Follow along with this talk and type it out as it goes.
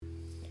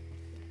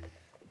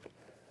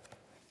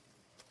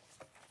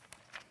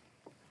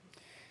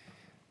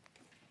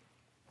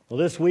Well,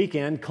 this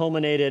weekend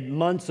culminated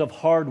months of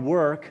hard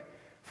work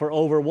for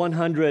over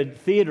 100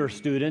 theater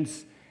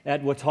students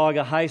at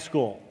Watauga High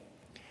School.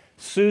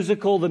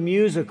 Seussical the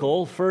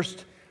Musical,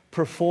 first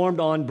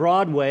performed on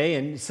Broadway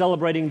and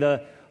celebrating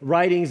the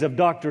writings of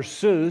Dr.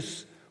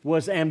 Seuss,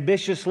 was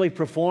ambitiously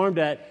performed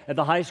at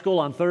the high school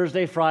on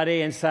Thursday,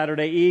 Friday, and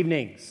Saturday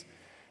evenings.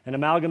 An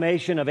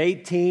amalgamation of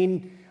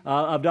 18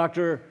 of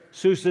Dr.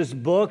 Seuss's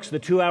books,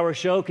 the 2-hour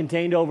show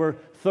contained over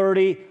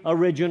 30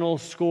 original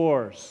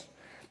scores.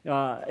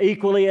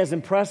 Equally as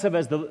impressive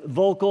as the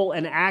vocal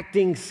and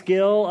acting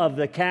skill of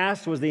the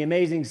cast was the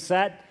amazing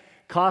set,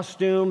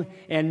 costume,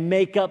 and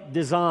makeup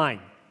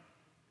design.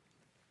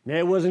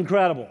 It was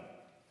incredible.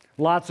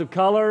 Lots of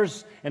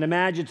colors and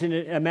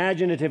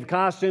imaginative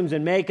costumes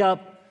and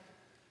makeup.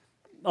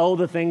 Oh,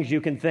 the things you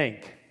can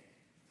think.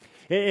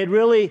 It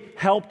really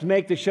helped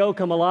make the show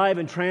come alive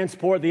and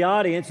transport the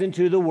audience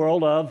into the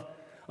world of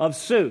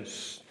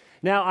Seuss.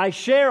 Now, I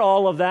share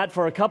all of that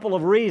for a couple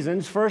of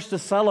reasons. First, to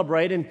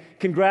celebrate and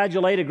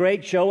congratulate a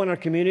great show in our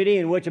community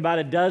in which about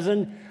a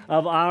dozen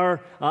of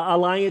our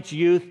Alliance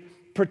youth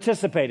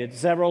participated,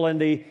 several in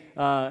the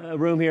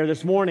room here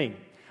this morning.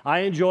 I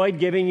enjoyed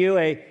giving you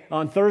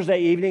on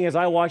Thursday evening, as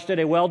I watched it,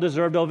 a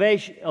well-deserved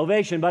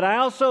ovation. But I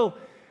also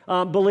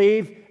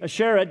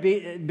share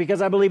it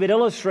because I believe it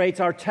illustrates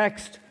our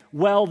text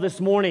well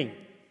this morning.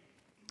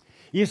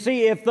 You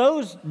see, if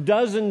those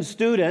dozen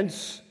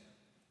students,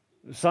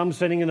 some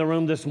sitting in the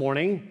room this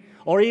morning,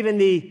 or even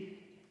the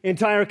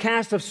entire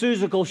cast of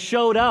Seussical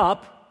showed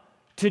up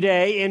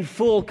today in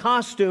full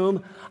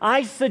costume,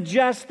 I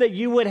suggest that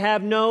you would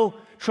have no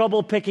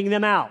trouble picking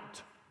them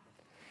out.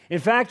 In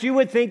fact, you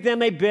would think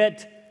them a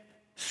bit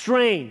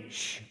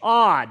strange,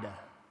 odd,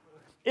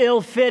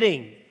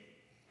 ill-fitting.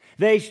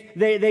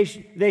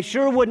 They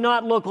sure would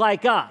not look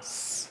like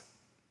us.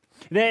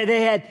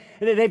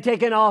 They've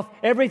taken off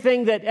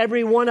everything that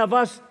every one of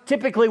us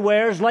typically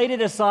wears, laid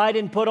it aside,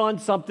 and put on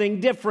something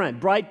different.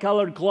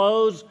 Bright-colored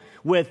clothes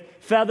with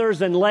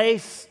feathers and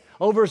lace,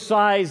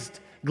 oversized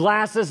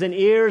glasses and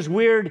ears,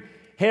 weird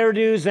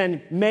hairdos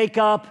and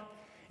makeup.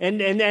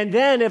 And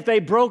then if they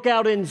broke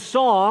out in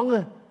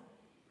song,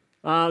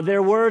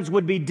 their words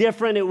would be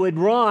different. It would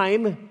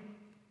rhyme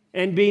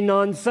and be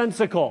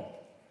nonsensical.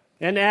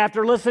 And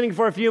after listening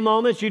for a few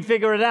moments, you'd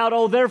figure it out.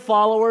 Oh, they're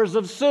followers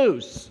of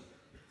Seuss.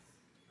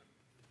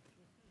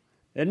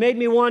 It made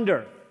me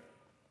wonder,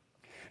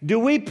 do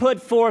we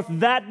put forth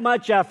that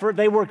much effort?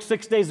 They work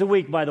 6 days a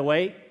week, by the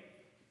way.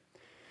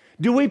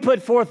 Do we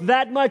put forth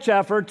that much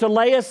effort to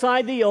lay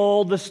aside the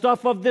old, the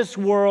stuff of this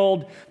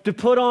world, to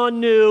put on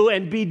new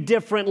and be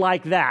different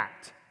like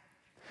that?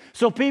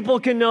 So people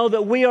can know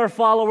that we are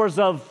followers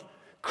of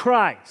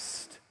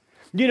Christ.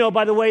 You know,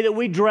 by the way that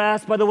we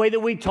dress, by the way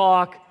that we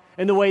talk,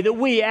 and the way that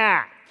we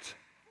act.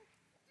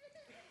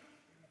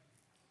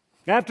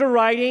 After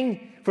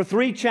writing for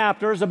 3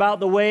 chapters about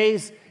the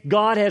ways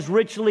God has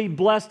richly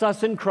blessed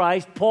us in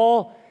Christ,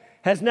 Paul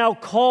has now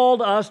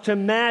called us to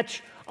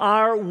match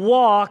our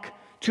walk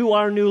to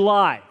our new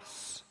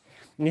lives.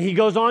 And he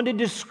goes on to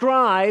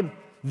describe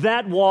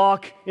that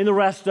walk in the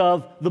rest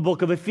of the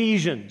book of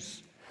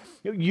Ephesians.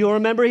 You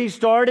remember he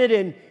started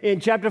in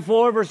chapter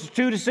 4, verses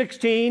 2 to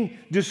 16,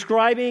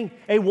 describing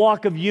a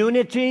walk of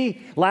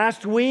unity.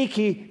 Last week,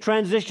 he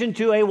transitioned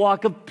to a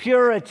walk of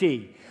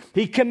purity.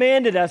 He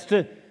commanded us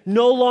to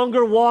no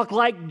longer walk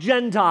like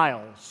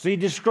Gentiles. He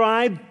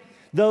described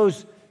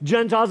those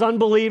Gentiles,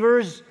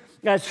 unbelievers,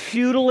 as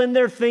futile in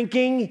their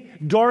thinking,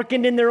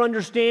 darkened in their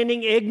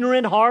understanding,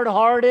 ignorant,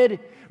 hard-hearted,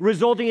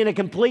 resulting in a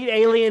complete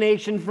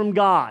alienation from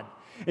God.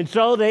 And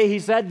so he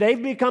said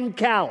they've become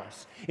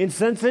callous,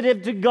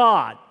 insensitive to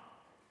God,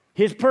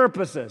 His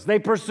purposes. They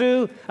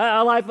pursue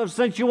a life of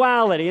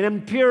sensuality and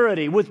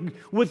impurity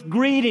with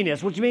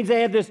greediness, which means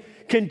they have this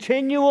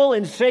continual,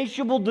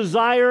 insatiable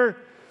desire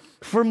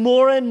for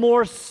more and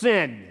more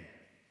sin.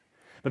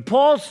 But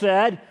Paul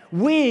said,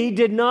 we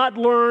did not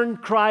learn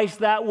Christ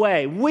that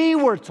way. We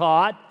were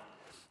taught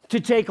to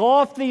take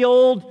off the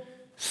old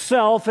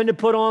self and to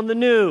put on the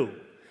new.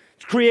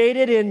 It's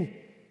created in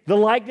the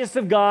likeness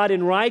of God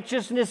in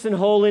righteousness and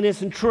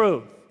holiness and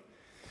truth.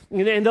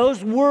 And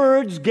those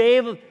words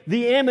gave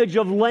the image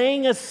of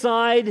laying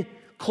aside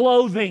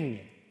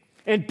clothing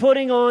and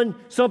putting on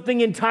something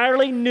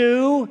entirely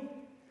new,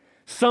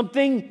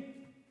 something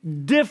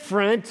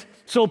different,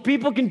 so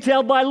people can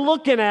tell by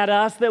looking at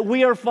us that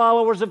we are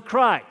followers of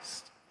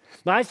Christ.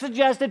 Now, I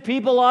suggested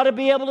people ought to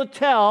be able to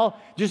tell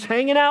just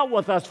hanging out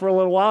with us for a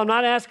little while. I'm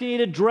not asking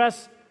you to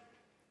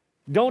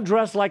don't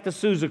dress like the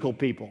Seussical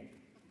people.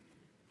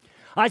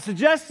 I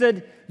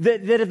suggested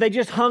that if they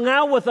just hung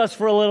out with us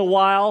for a little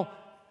while,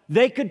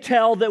 they could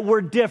tell that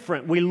we're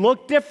different. We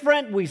look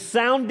different, we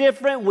sound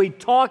different, we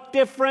talk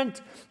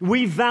different,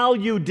 we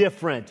value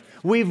different.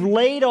 We've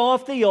laid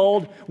off the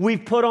old,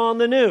 we've put on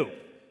the new.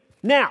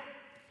 Now,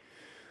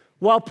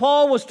 while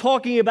Paul was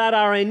talking about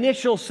our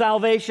initial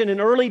salvation in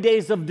early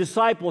days of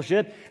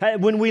discipleship,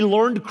 when we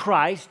learned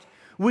Christ,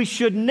 we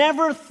should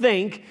never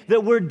think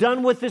that we're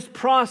done with this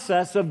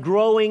process of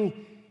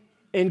growing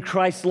in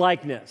Christ's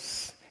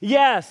likeness.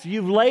 Yes,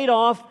 you've laid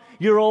off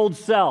your old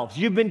selves.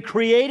 You've been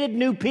created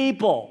new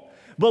people,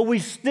 but we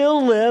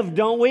still live,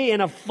 don't we, in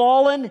a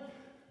fallen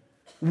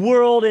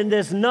world in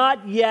this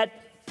not yet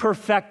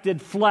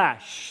perfected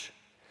flesh.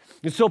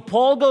 And so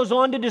Paul goes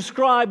on to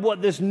describe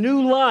what this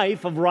new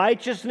life of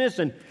righteousness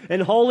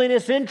and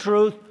holiness in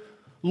truth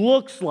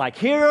looks like.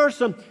 Here are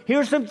some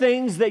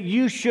things that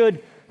you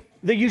should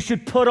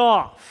put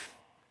off.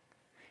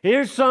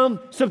 Here's some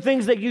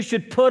things that you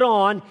should put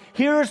on.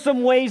 Here are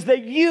some ways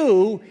that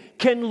you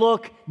can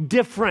look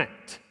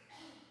different.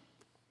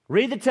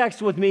 Read the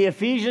text with me.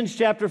 Ephesians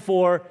chapter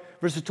 4,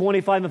 verses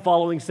 25 and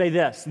following say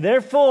this.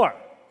 Therefore,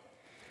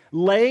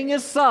 laying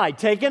aside,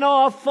 taking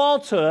off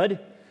falsehood,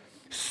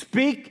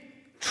 speak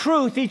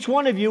truth, each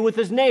one of you with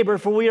his neighbor,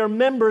 for we are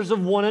members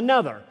of one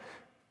another.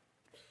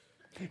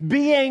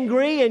 Be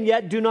angry and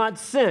yet do not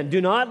sin.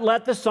 Do not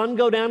let the sun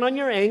go down on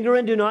your anger,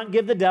 and do not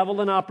give the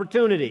devil an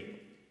opportunity.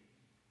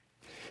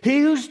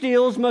 He who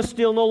steals must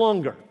steal no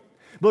longer,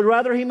 but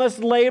rather he must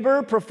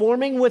labor,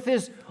 performing with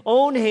his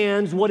own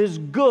hands what is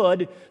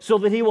good, so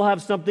that he will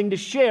have something to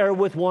share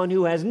with one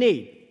who has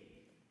need.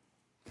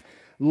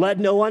 Let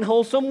no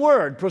unwholesome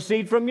word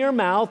proceed from your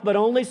mouth, but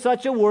only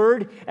such a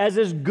word as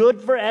is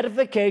good for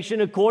edification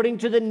according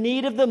to the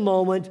need of the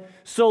moment,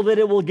 so that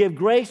it will give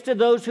grace to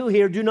those who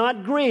hear. Do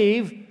not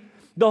grieve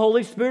the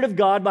Holy Spirit of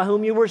God, by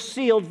whom you were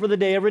sealed for the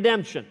day of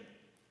redemption.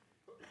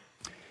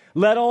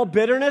 Let all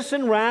bitterness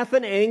and wrath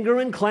and anger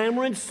and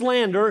clamor and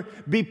slander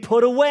be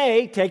put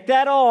away. Take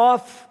that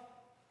off,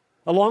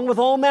 along with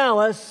all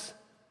malice.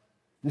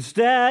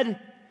 Instead,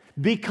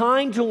 be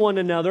kind to one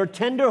another,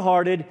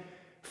 tenderhearted,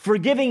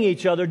 forgiving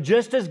each other,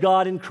 just as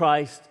God in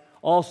Christ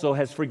also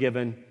has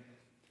forgiven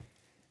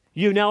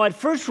you. Now, at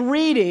first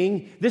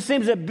reading, this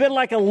seems a bit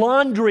like a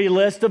laundry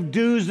list of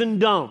do's and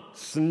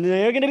don'ts. And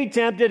they're going to be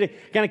tempted to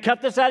kind of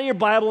cut this out of your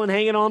Bible and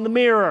hang it on the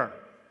mirror.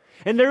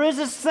 And there is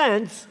a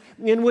sense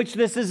in which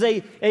this is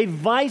a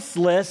vice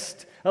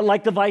list,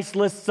 like the vice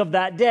lists of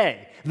that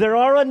day. There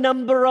are a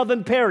number of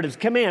imperatives,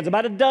 commands,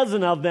 about a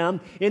dozen of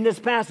them in this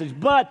passage.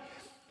 But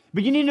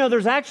you need to know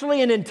there's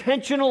actually an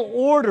intentional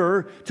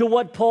order to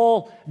what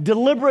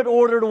deliberate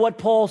order to what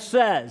Paul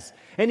says.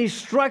 And he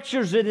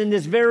structures it in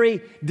this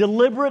very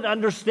deliberate,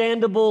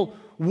 understandable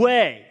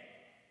way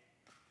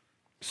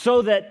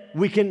so that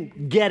we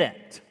can get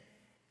it.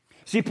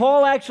 See,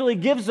 Paul actually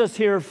gives us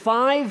here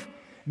 5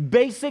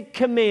 basic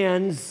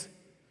commands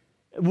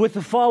with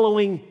the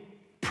following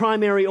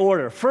primary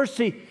order. First,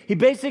 he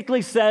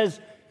basically says,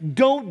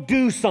 don't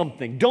do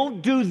something.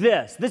 Don't do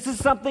this. This is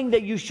something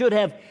that you should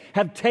have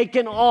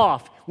taken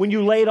off when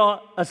you laid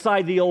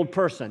aside the old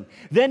person.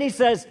 Then he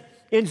says,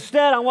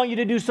 instead, I want you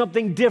to do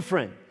something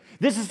different.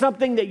 This is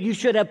something that you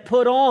should have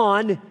put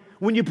on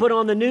when you put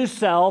on the new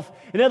self.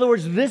 In other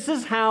words, this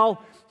is how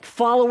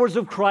followers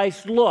of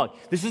Christ look.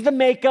 This is the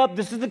makeup.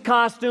 This is the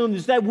costume.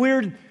 This is that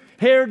weird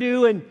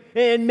hairdo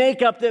and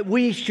makeup that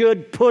we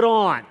should put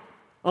on.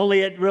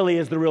 Only it really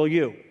is the real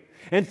you.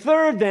 And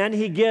third, then,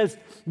 he gives,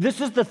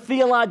 this is the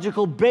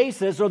theological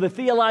basis or the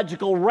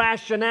theological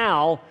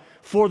rationale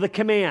for the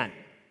command.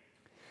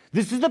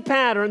 This is the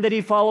pattern that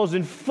he follows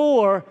in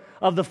 4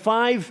 of the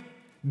 5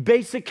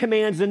 basic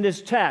commands in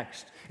this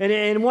text. And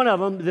in one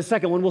of them, the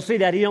second one, we'll see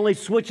that he only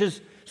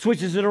switches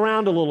it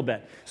around a little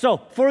bit.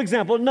 So, for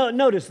example,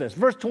 notice this,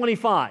 verse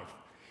 25.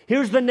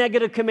 Here's the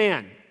negative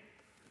command.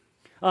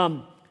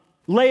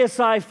 Lay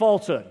aside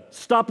falsehood.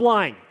 Stop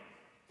lying.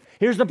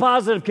 Here's the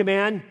positive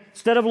command.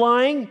 Instead of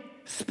lying,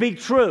 speak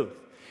truth.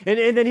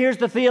 And then here's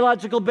the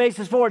theological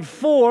basis for it.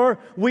 4,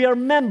 we are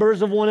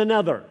members of one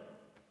another.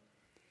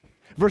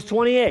 Verse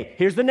 28,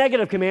 here's the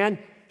negative command.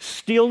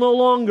 Steal no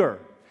longer.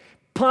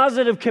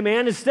 Positive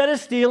command, instead of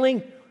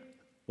stealing,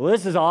 well,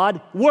 this is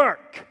odd,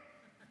 work.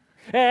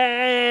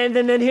 And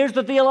then here's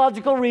the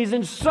theological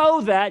reason,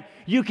 so that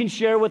you can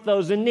share with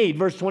those in need.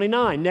 Verse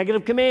 29,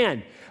 negative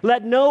command.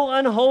 Let no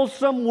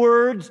unwholesome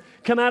words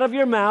come out of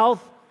your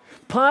mouth.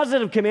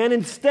 Positive command,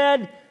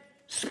 instead,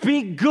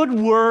 speak good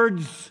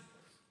words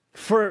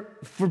for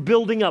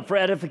building up, for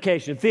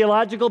edification.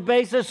 Theological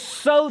basis,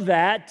 so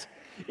that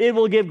it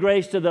will give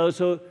grace to those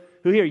who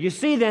hear. You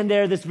see then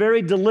there this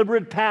very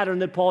deliberate pattern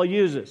that Paul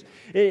uses.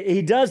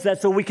 He does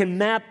that so we can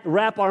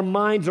wrap our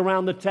minds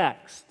around the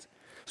text.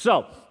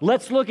 So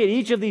let's look at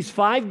each of these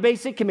 5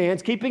 basic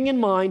commands, keeping in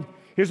mind,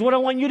 here's what I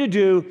want you to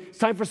do. It's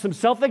time for some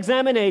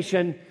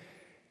self-examination.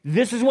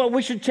 This is what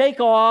we should take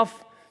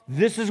off.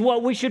 This is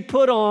what we should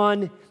put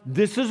on.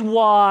 This is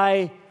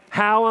why.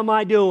 How am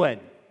I doing?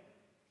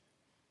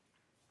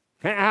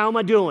 How am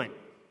I doing?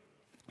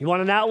 You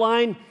want an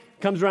outline?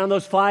 Comes around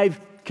those 5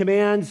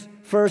 commands.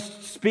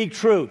 First, speak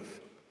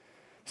truth.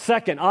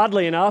 Second,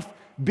 oddly enough,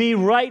 be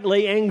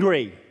rightly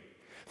angry.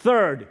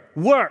 Third,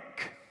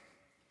 work.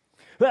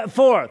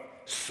 Fourth,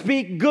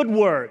 speak good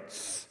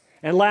words.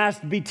 And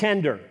last, be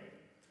tender.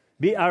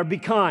 Be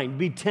kind,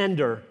 be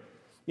tender,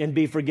 and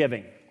be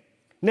forgiving.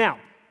 Now,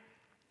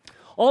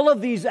 all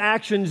of these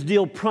actions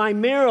deal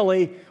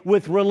primarily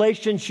with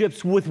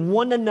relationships with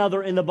one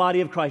another in the body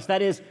of Christ.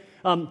 That is,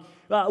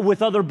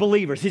 with other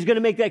believers. He's going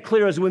to make that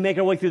clear as we make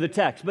our way through the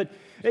text. But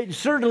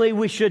certainly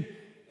we should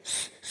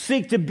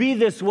seek to be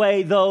this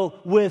way, though,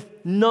 with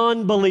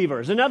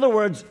non-believers. In other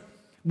words,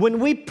 when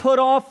we put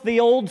off the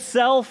old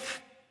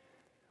self,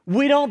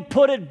 we don't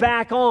put it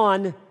back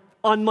on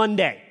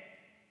Monday.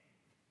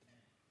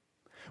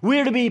 We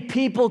are to be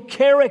people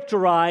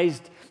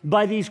characterized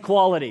by these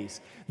qualities.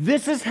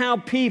 This is how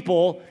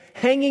people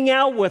hanging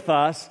out with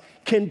us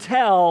can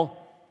tell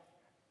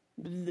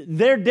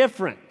they're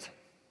different.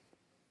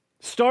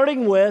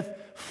 Starting with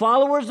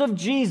followers of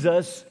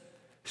Jesus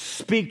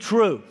speak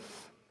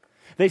truth.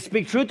 They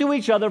speak truth to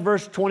each other,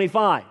 verse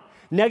 25.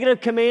 Negative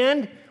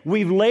command,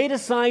 we've laid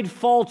aside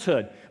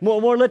falsehood.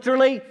 More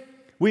literally,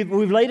 we've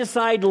laid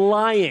aside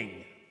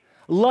lying.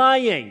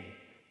 Lying,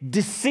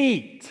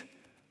 deceit,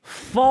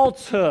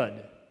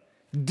 falsehood,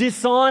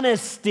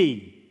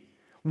 dishonesty,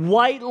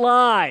 white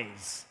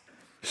lies,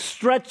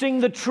 stretching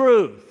the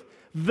truth.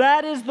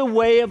 That is the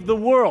way of the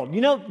world.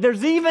 You know,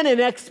 there's even an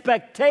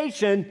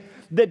expectation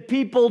that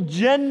people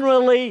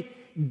generally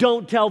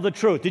don't tell the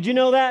truth. Did you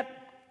know that?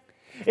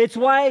 It's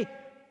why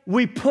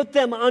we put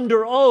them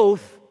under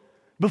oath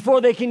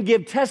before they can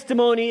give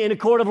testimony in a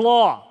court of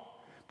law.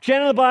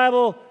 Hand on the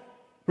Bible,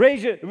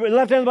 raise your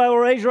left hand on the Bible,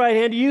 raise your right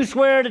hand. Do you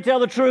swear to tell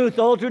the truth,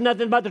 the whole truth,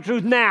 nothing but the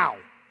truth now?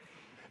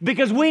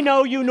 Because we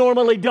know you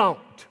normally don't.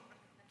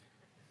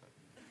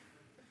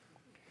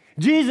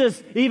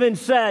 Jesus even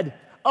said,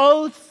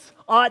 oaths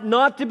ought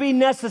not to be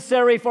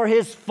necessary for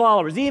his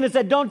followers. He even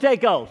said, don't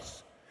take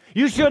oaths.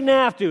 You shouldn't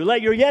have to.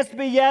 Let your yes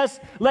be yes,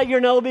 let your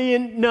no be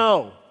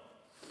no.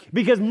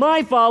 Because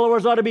my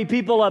followers ought to be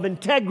people of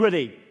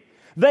integrity.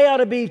 They ought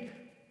to be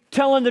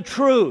telling the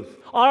truth.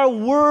 Our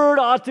word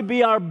ought to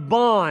be our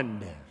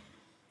bond.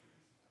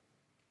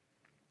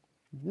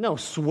 No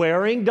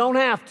swearing, don't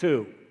have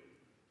to.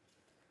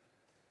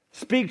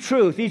 Speak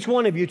truth, each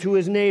one of you, to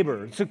his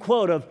neighbor. It's a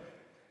quote of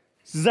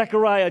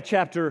Zechariah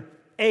chapter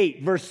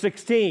 8, verse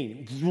 16.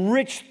 It's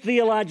rich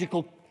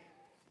theological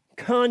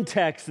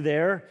context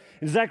there.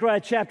 In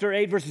Zechariah chapter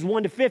 8, verses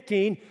 1 to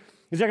 15,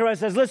 Zechariah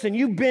says, listen,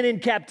 you've been in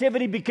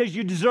captivity because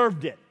you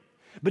deserved it.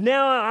 But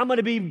now I'm going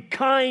to be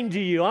kind to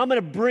you. I'm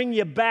going to bring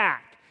you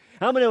back.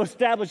 I'm going to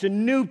establish a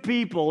new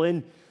people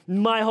in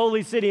my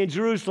holy city in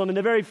Jerusalem. And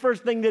the very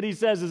first thing that he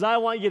says is, I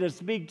want you to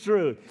speak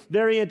truth.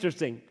 Very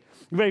interesting.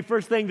 The very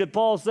first thing that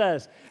Paul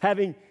says,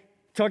 having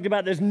talked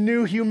about this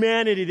new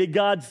humanity that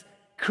God's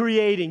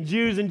creating,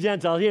 Jews and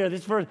Gentiles. Here,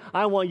 this first,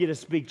 I want you to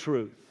speak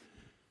truth.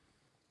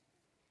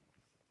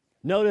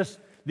 Notice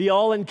the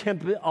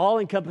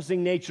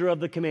all-encompassing nature of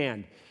the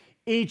command.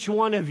 Each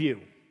one of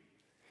you.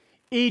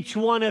 Each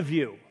one of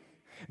you.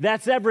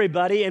 That's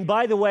everybody, and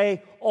by the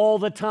way, all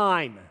the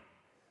time.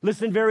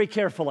 Listen very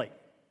carefully.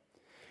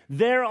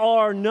 There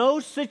are no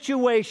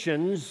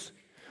situations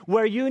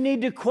where you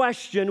need to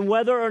question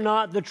whether or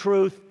not the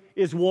truth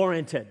is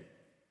warranted.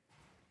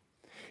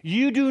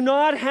 You do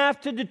not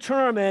have to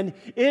determine,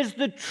 is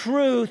the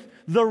truth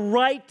the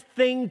right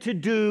thing to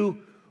do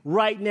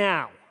right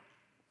now?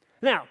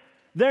 Now,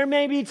 there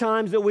may be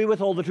times that we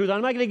withhold the truth.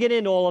 I'm not going to get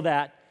into all of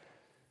that.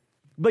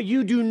 But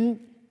you do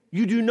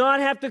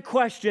not have to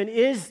question,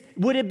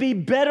 would it be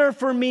better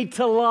for me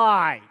to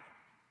lie?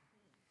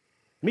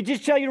 Let me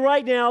just tell you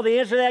right now, the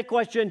answer to that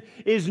question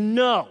is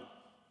no.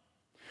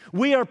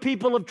 We are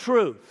people of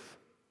truth.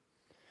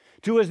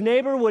 To his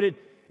neighbor, would it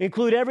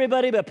include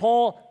everybody? But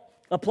Paul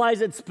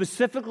applies it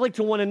specifically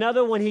to one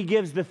another when he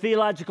gives the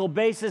theological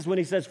basis, when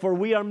he says, for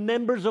we are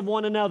members of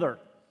one another.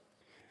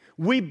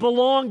 We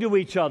belong to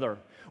each other.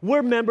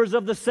 We're members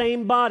of the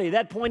same body.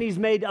 That point he's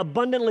made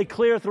abundantly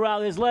clear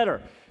throughout his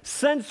letter.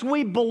 Since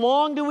we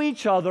belong to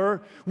each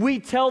other, we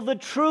tell the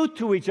truth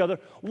to each other.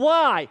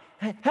 Why?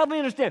 Help me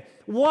understand.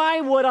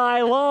 Why would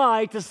I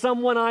lie to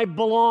someone I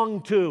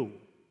belong to?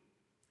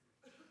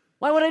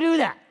 Why would I do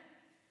that?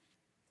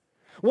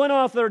 One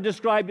author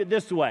described it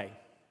this way.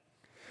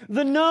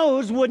 The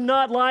nose would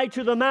not lie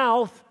to the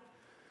mouth.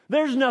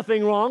 There's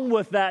nothing wrong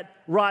with that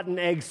rotten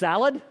egg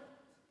salad.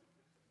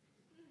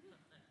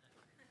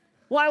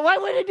 Why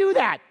would it do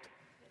that?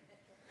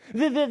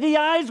 The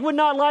eyes would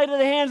not lie to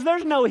the hands.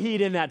 There's no heat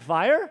in that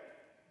fire.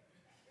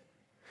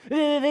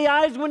 The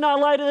eyes would not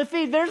lie to the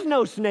feet. There's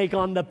no snake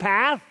on the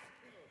path.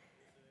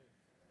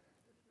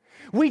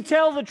 We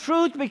tell the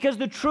truth because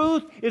the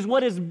truth is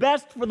what is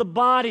best for the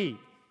body,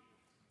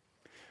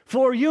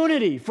 for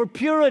unity, for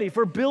purity,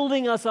 for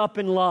building us up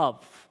in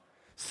love.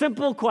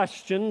 Simple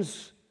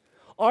questions.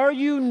 Are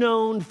you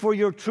known for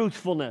your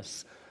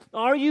truthfulness?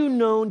 Are you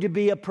known to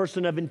be a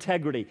person of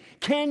integrity?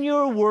 Can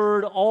your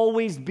word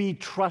always be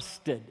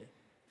trusted?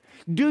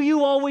 Do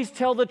you always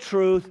tell the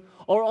truth,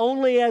 or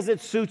only as it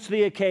suits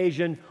the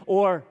occasion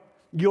or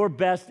your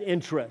best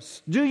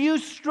interests? Do you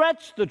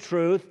stretch the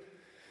truth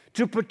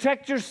to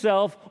protect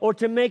yourself or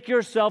to make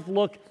yourself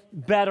look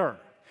better?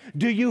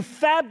 Do you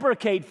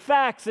fabricate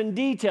facts and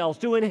details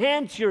to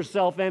enhance your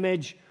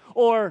self-image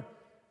or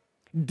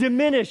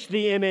diminish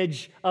the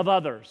image of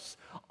others?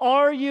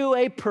 Are you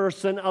a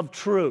person of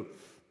truth?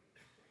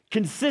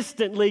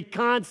 Consistently,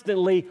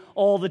 constantly,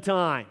 all the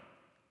time.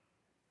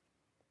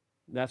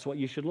 That's what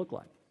you should look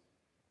like.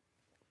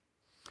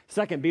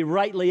 Second, be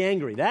rightly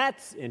angry.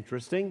 That's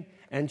interesting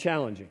and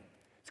challenging.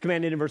 It's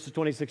commanded in verses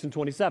 26 and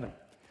 27.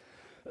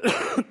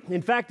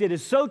 In fact, it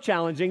is so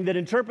challenging that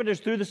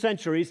interpreters through the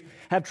centuries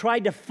have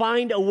tried to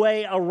find a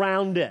way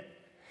around it.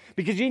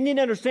 Because you need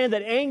to understand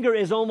that anger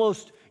is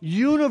almost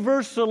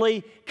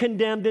universally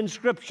condemned in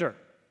Scripture.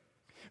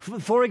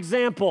 For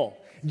example,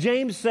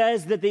 James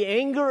says that the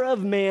anger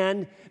of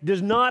man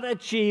does not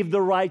achieve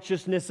the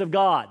righteousness of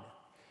God.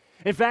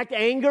 In fact,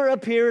 anger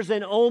appears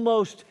in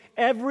almost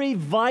every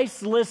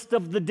vice list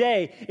of the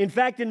day. In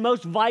fact, in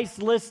most vice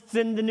lists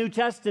in the New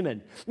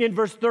Testament. In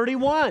verse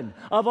 31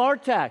 of our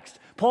text,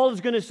 Paul is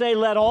going to say,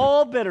 let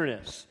all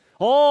bitterness,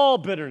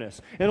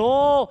 and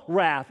all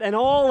wrath, and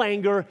all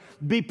anger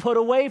be put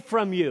away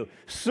from you.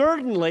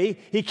 Certainly,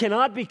 he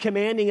cannot be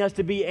commanding us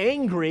to be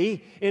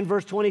angry in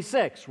verse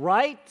 26,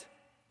 right?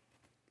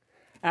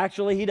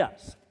 Actually, he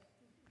does.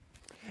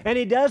 And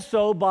he does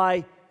so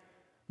by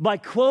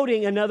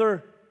quoting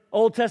another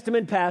Old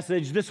Testament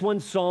passage, this one,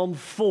 Psalm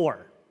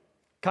 4.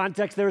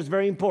 Context there is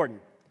very important.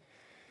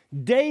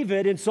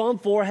 David in Psalm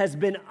 4 has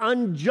been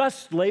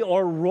unjustly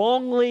or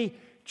wrongly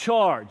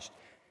charged.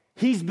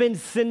 He's been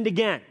sinned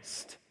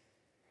against.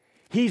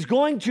 He's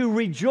going to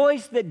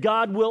rejoice that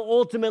God will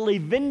ultimately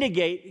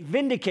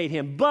vindicate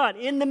him. But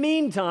in the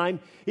meantime,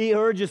 he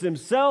urges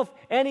himself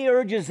and he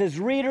urges his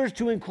readers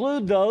to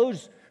include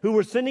those who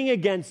were sinning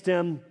against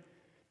him.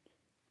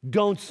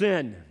 Don't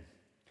sin.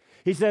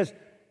 He says,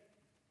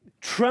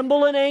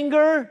 tremble in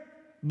anger,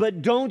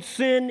 but don't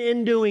sin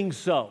in doing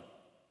so.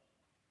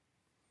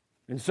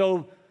 And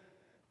so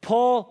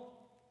Paul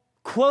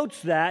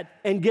quotes that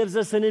and gives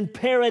us an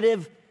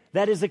imperative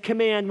that is a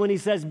command when he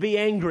says, be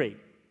angry.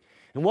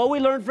 And what we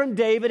learn from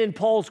David in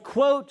Paul's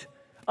quote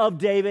of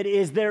David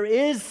is there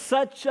is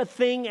such a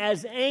thing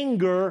as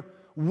anger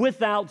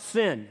without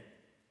sin.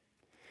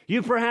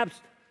 You perhaps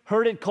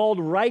heard it called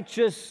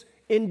righteous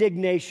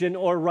indignation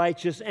or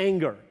righteous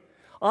anger.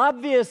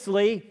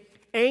 Obviously,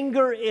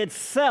 anger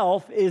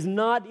itself is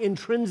not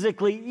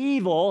intrinsically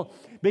evil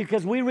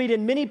because we read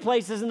in many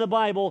places in the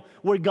Bible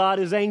where God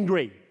is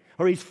angry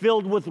or he's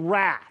filled with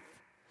wrath.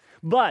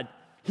 But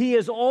he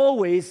is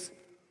always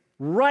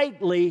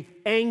rightly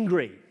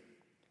angry.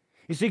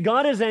 You see,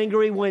 God is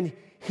angry when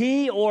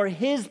he or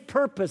his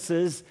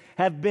purposes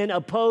have been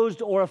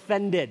opposed or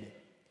offended.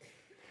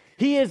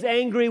 He is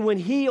angry when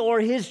he or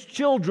his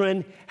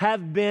children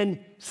have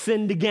been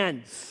sinned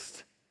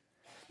against.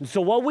 And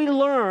so what we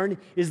learn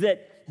is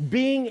that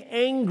being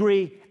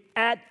angry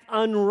at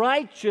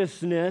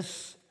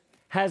unrighteousness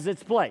has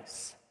its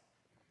place.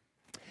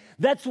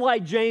 That's why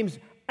James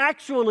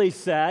actually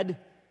said,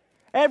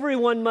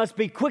 everyone must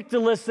be quick to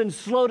listen,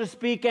 slow to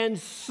speak, and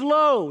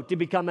slow to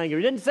become angry.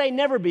 He didn't say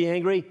never be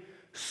angry,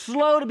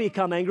 slow to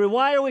become angry.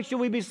 Why should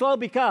we be slow?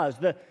 Because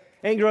the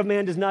anger of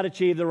man does not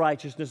achieve the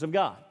righteousness of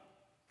God.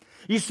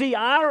 You see,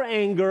 our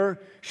anger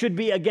should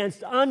be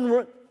against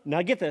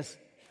now get this.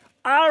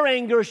 Our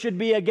anger should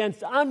be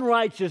against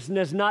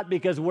unrighteousness, not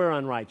because we're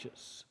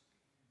unrighteous.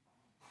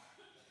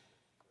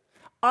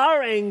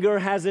 Our anger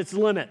has its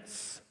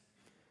limits.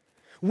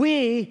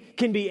 We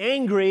can be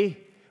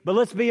angry, but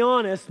let's be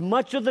honest,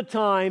 much of the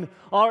time,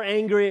 our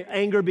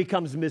anger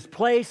becomes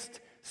misplaced,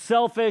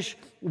 selfish,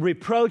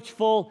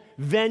 reproachful,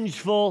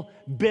 vengeful,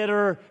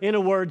 bitter, in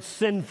a word,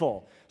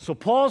 sinful. So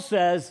Paul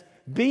says,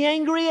 be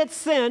angry at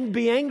sin,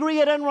 be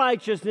angry at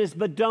unrighteousness,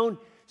 but don't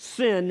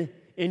sin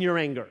in your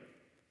anger.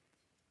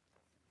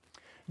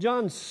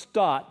 John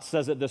Stott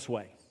says it this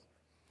way.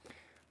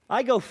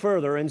 I go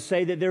further and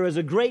say that there is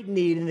a great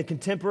need in the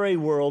contemporary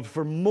world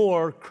for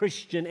more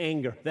Christian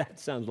anger. That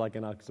sounds like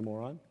an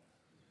oxymoron.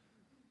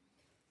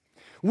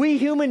 We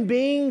human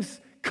beings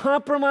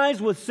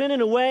compromise with sin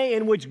in a way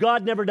in which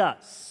God never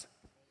does.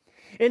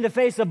 In the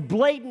face of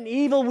blatant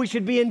evil, we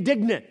should be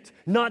indignant,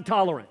 not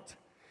tolerant.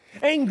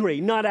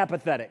 Angry, not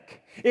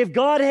apathetic. If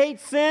God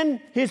hates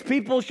sin, his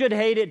people should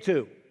hate it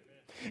too.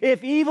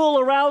 If evil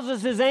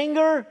arouses his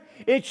anger,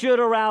 it should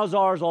arouse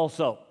ours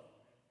also.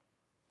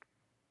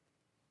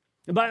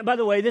 By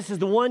the way, this is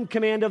the one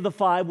command of the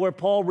five where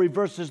Paul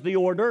reverses the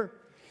order.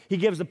 He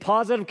gives a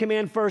positive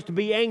command first to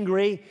be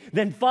angry,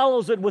 then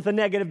follows it with a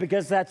negative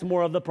because that's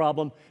more of the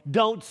problem.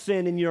 Don't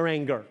sin in your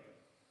anger.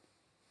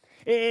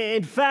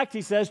 In fact,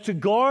 he says, to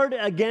guard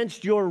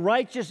against your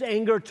righteous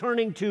anger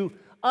turning to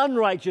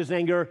unrighteous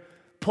anger,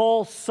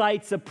 Paul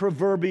cites a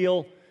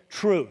proverbial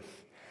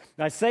truth.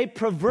 I say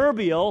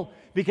proverbial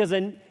because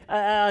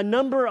a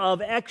number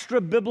of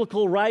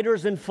extra-biblical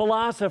writers and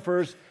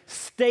philosophers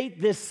state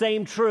this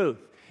same truth.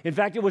 In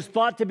fact, it was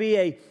thought to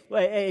be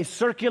a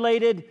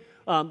circulated,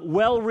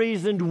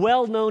 well-reasoned,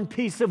 well-known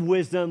piece of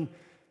wisdom.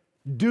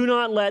 Do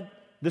not let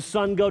the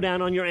sun go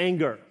down on your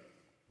anger.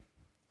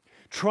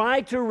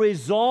 Try to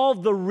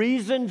resolve the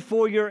reason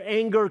for your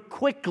anger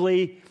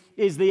quickly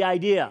is the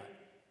idea.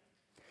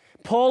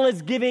 Paul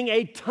is giving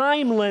a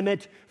time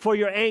limit for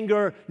your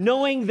anger,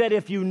 knowing that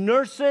if you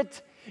nurse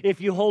it,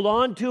 if you hold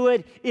on to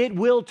it, it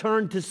will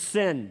turn to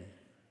sin.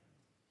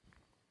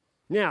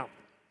 Now,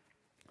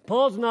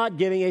 Paul's not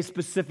giving a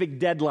specific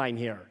deadline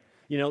here,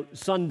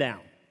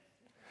 sundown.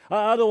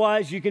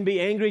 Otherwise, you can be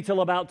angry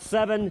till about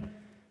 7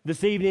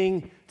 this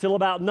evening, till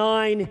about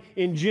 9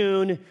 in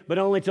June, but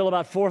only till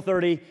about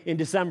 4:30 in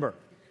December.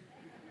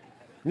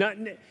 Now,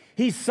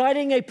 he's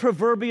citing a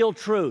proverbial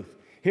truth.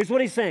 Here's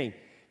what he's saying.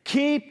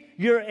 Keep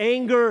your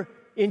anger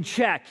in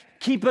check.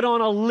 Keep it on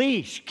a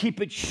leash.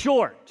 Keep it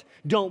short.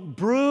 Don't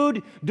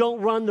brood.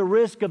 Don't run the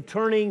risk of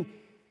turning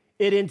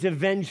it into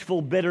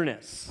vengeful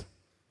bitterness.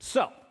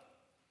 So,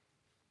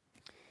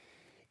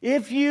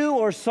 if you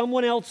or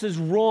someone else is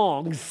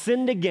wrong,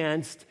 sinned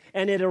against,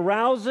 and it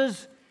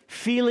arouses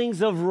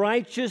feelings of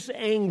righteous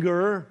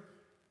anger,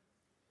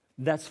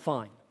 that's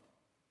fine.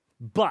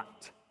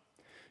 But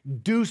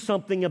do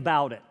something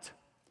about it.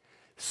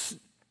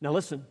 Now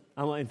listen,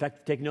 in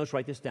fact, take notes,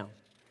 write this down.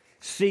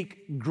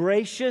 Seek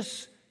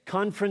gracious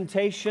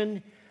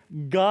confrontation,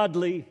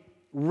 godly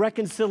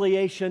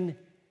reconciliation,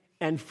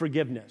 and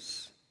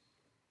forgiveness.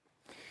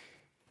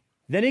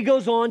 Then he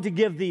goes on to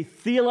give the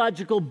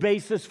theological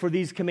basis for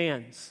these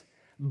commands.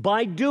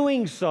 By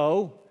doing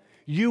so,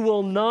 you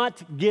will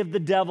not give the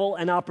devil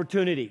an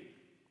opportunity.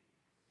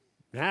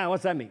 Now,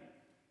 what's that mean?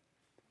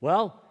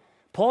 Well,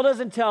 Paul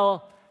doesn't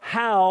tell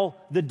how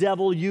the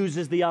devil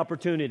uses the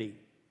opportunity.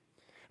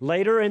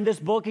 Later in this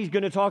book, he's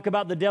going to talk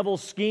about the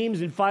devil's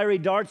schemes and fiery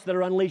darts that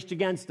are unleashed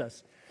against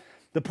us.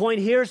 The point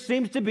here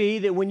seems to be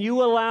that when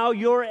you allow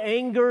your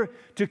anger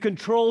to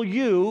control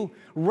you,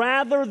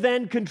 rather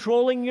than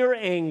controlling your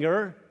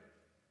anger,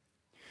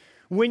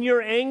 when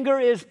your anger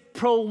is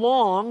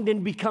prolonged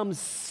and becomes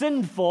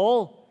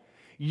sinful,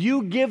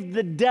 you give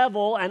the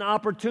devil an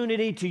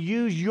opportunity to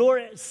use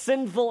your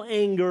sinful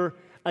anger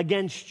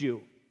against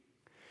you,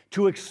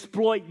 to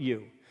exploit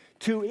you,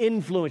 to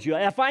influence you.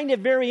 I find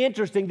it very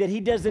interesting that he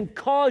doesn't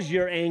cause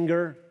your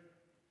anger,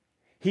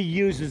 he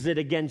uses it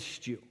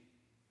against you.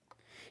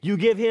 You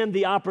give him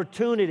the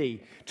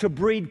opportunity to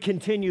breed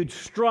continued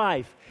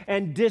strife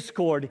and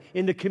discord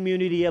in the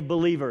community of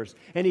believers.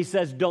 And he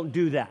says, don't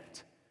do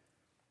that.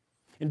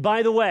 And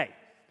by the way,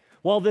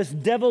 while this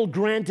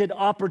devil-granted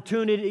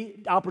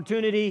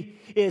opportunity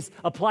is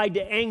applied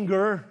to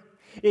anger,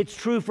 it's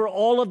true for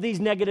all of these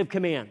negative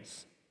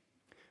commands.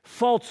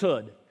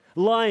 Falsehood,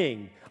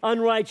 lying,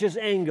 unrighteous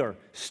anger,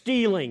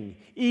 stealing,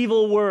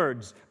 evil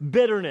words,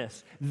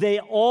 bitterness, they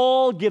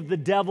all give the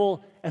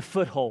devil a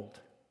foothold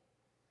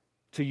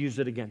to use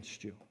it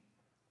against you.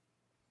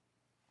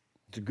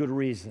 It's a good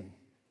reason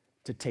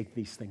to take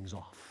these things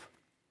off.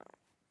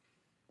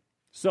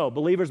 So,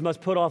 believers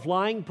must put off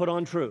lying, put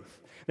on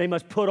truth. They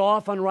must put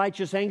off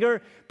unrighteous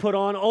anger, put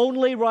on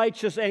only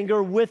righteous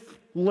anger with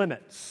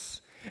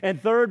limits.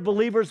 And third,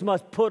 believers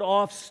must put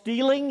off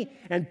stealing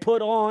and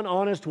put on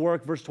honest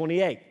work, verse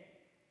 28.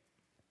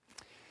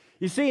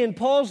 You see, in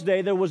Paul's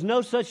day, there was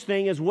no such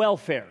thing as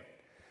welfare,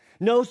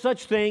 no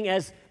such thing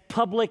as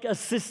public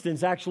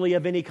assistance, actually,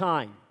 of any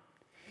kind.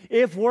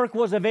 If work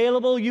was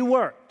available, you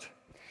worked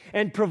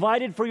and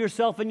provided for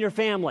yourself and your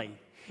family.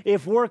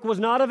 If work was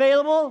not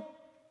available,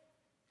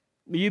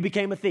 you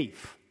became a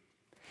thief.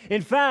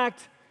 In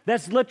fact,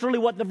 that's literally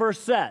what the verse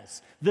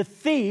says. The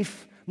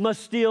thief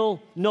must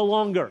steal no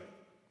longer.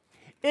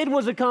 It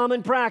was a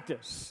common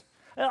practice.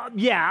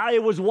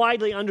 It was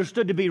widely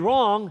understood to be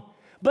wrong,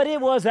 but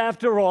it was,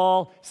 after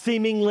all,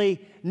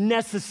 seemingly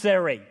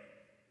necessary.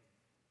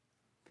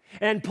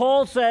 And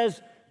Paul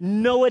says,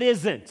 no, it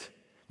isn't.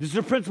 This is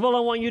a principle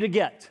I want you to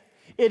get.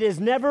 It is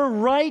never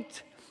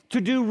right to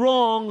do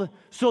wrong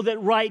so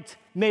that right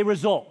may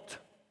result.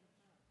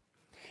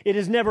 It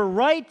is never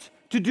right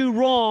to do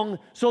wrong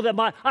so that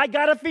I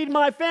got to feed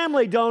my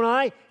family, don't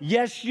I?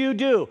 Yes, you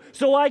do.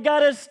 So I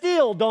got to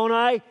steal, don't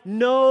I?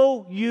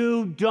 No,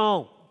 you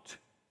don't.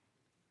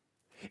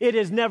 It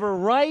is never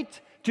right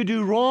to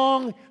do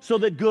wrong so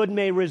that good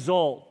may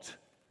result.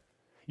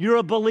 You're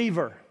a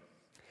believer,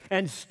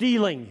 and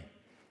stealing,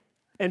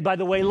 and by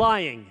the way,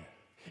 lying,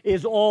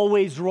 is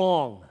always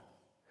wrong.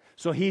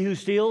 So he who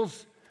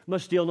steals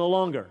must steal no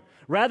longer.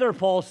 Rather,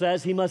 Paul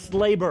says, he must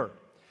labor.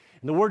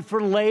 And the word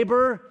for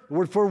labor, the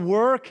word for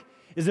work,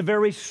 is a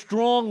very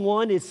strong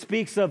one. It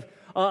speaks of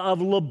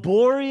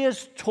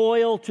laborious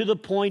toil to the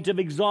point of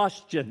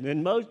exhaustion.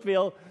 And most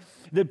feel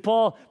that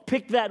Paul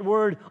picked that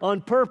word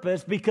on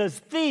purpose because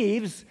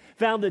thieves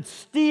found that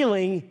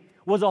stealing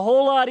was a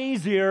whole lot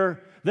easier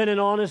than an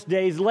honest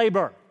day's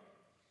labor.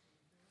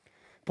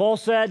 Paul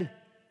said,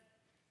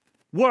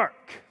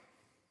 work.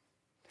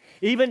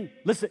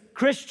 Listen,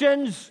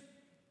 Christians,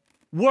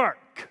 work.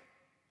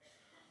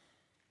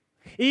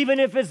 Even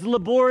if it's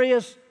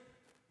laborious,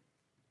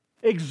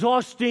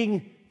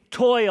 exhausting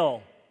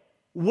toil,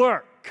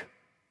 work.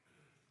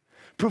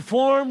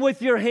 Perform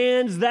with your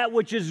hands that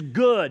which is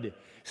good.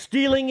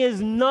 Stealing is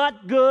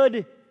not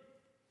good.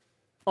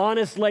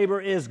 Honest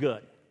labor is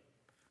good.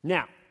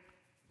 Now,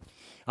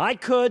 I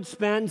could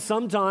spend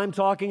some time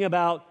talking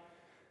about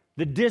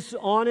the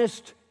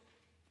dishonest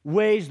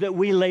ways that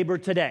we labor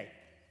today.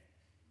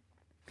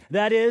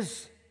 That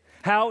is,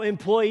 how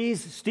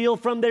employees steal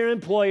from their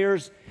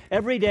employers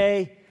every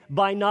day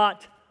by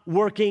not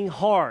working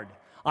hard.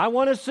 I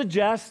want to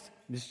suggest,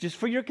 this is just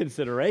for your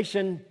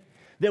consideration,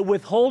 that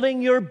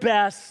withholding your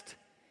best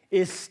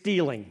is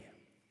stealing.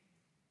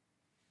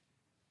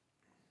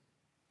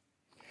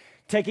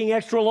 Taking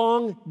extra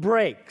long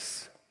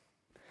breaks,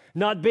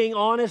 not being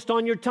honest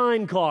on your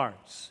time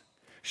cards,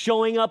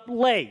 showing up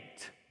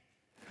late,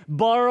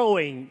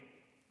 borrowing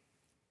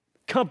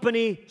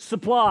company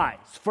supplies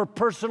for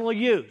personal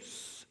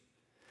use,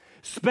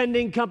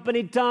 spending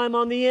company time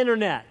on the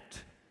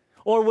internet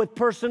or with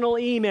personal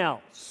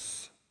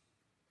emails.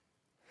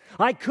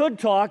 I could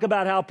talk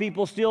about how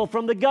people steal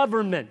from the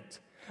government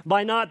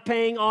by not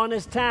paying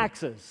honest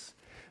taxes.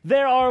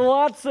 There are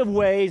lots of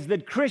ways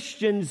that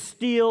Christians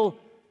steal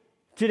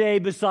today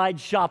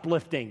besides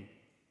shoplifting.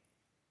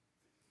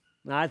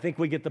 I think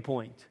we get the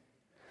point.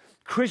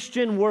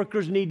 Christian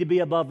workers need to be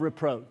above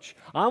reproach.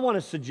 I want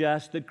to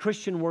suggest that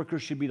Christian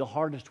workers should be the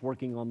hardest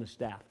working on the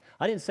staff.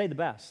 I didn't say the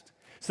best.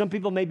 Some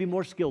people may be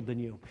more skilled than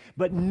you,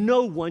 but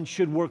no one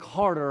should work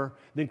harder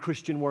than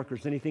Christian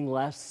workers. Anything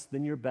less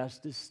than your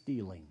best is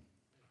stealing.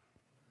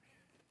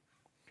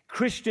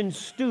 Christian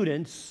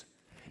students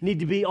need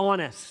to be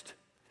honest,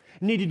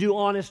 need to do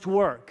honest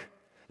work.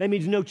 That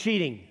means no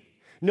cheating,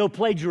 no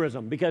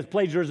plagiarism, because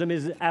plagiarism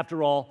is,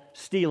 after all,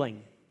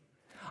 stealing.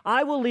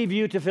 I will leave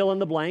you to fill in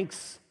the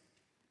blanks.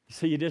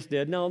 So you just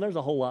did. No, there's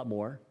a whole lot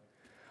more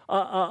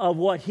of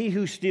what he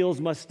who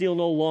steals must steal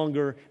no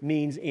longer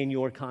means in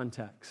your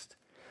context.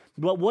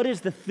 But what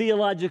is the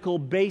theological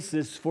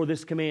basis for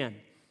this command?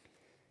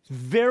 It's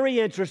very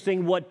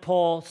interesting what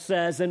Paul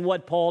says and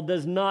what Paul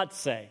does not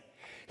say.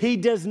 He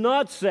does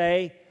not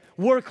say,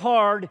 work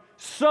hard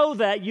so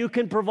that you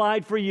can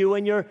provide for you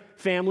and your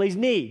family's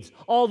needs,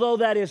 although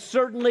that is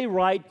certainly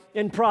right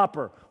and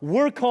proper.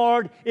 Work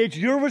hard. It's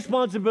your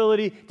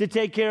responsibility to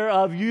take care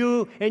of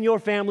you and your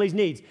family's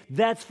needs.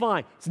 That's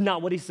fine. It's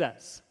not what he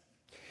says.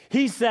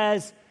 He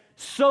says,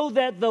 so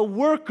that the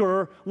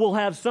worker will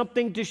have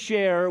something to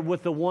share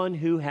with the one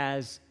who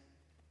has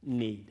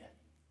need.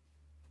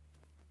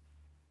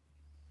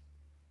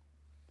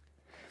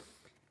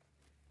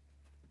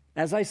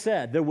 As I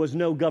said, there was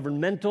no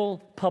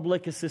governmental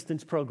public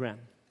assistance program.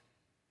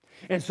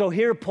 And so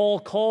here Paul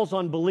calls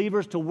on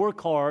believers to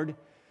work hard,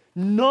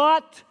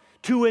 not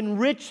to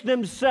enrich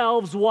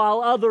themselves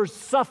while others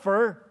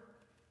suffer,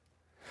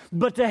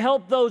 but to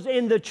help those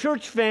in the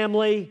church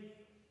family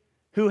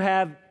who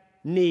have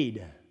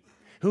need,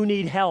 who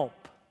need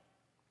help.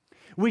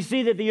 We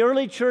see that the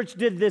early church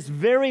did this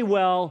very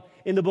well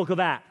in the book of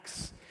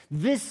Acts.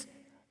 This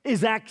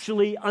is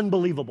actually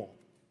unbelievable.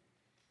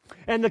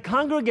 And the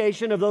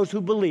congregation of those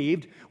who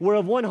believed were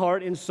of one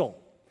heart and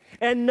soul.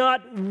 And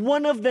not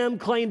one of them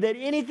claimed that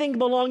anything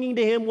belonging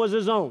to him was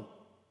his own.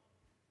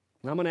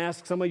 I'm going to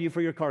ask some of you for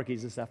your car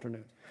keys this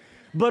afternoon.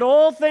 But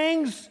all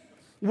things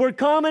were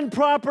common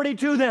property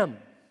to them.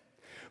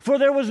 For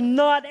there was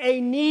not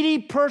a needy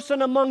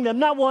person among them,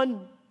 not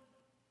one.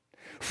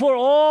 For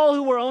all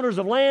who were owners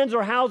of lands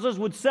or houses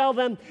would sell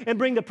them and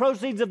bring the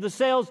proceeds of the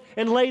sales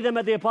and lay them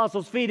at the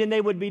apostles' feet, and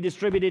they would be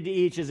distributed to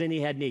each as any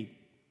had need.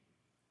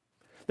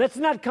 That's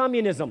not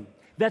communism.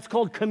 That's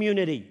called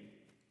community.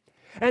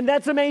 And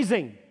that's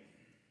amazing.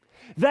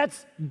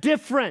 That's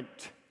different.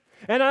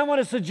 And I want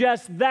to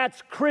suggest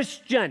that's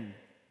Christian.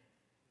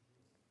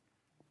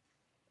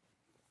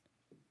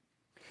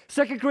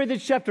 2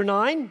 Corinthians chapter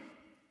 9,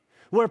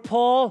 where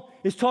Paul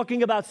is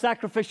talking about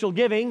sacrificial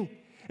giving,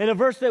 and a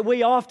verse that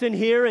we often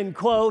hear and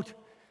quote,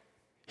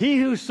 he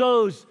who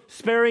sows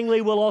sparingly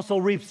will also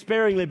reap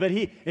sparingly,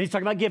 and he's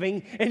talking about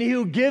giving, and he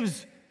who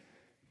gives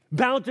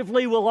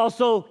bountifully will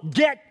also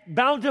get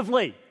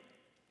bountifully.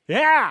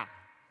 Yeah.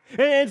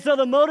 And so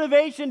the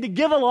motivation to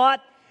give a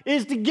lot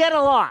is to get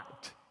a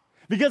lot.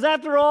 Because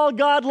after all,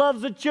 God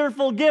loves a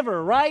cheerful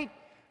giver, right?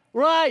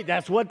 Right.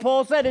 That's what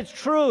Paul said. It's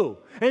true.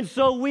 And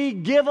so we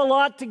give a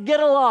lot to get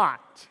a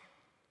lot.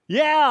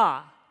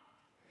 Yeah.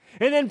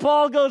 And then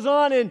Paul goes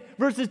on in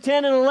verses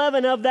 10 and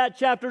 11 of that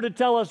chapter to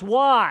tell us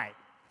why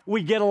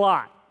we get a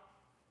lot.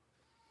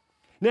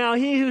 Now,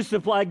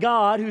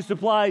 God who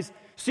supplies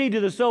seed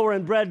to the sower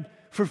and bread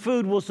for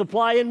food will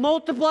supply and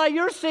multiply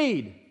your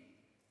seed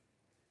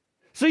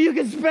so you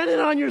can spend it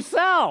on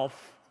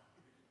yourself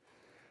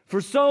for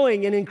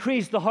sowing and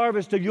increase the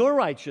harvest of your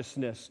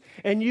righteousness,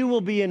 and you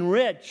will be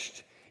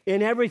enriched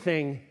in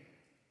everything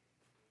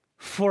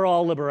for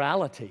all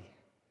liberality.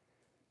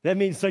 That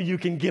means so you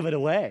can give it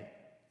away,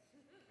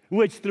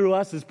 which through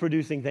us is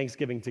producing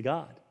thanksgiving to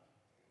God.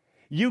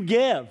 You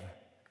give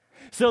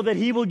so that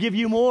He will give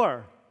you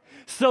more,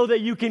 so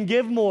that you can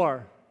give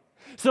more,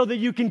 so that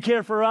you can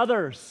care for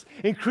others,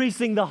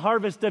 increasing the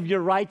harvest of your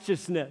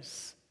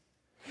righteousness.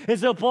 And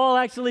so Paul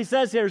actually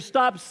says here,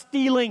 stop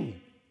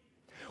stealing.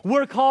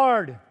 Work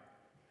hard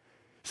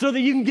so that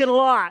you can get a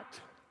lot,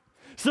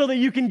 so that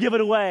you can give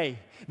it away.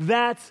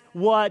 That's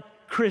what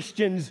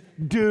Christians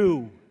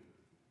do.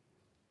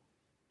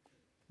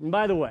 And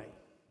by the way,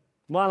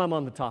 while I'm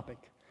on the topic,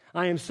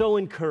 I am so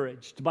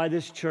encouraged by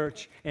this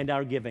church and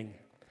our giving.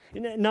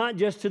 Not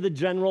just to the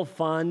general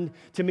fund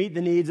to meet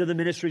the needs of the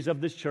ministries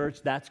of this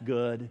church, that's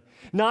good.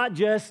 Not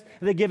just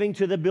the giving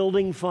to the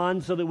building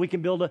fund so that we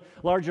can build a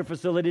larger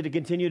facility to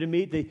continue to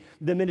meet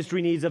the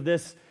ministry needs of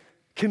this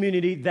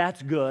community,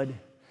 that's good.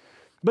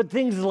 But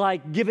things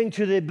like giving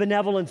to the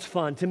benevolence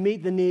fund to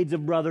meet the needs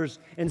of brothers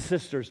and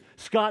sisters.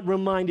 Scott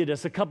reminded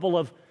us a couple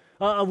of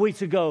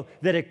weeks ago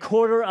that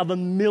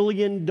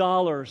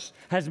 $250,000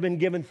 has been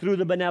given through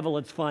the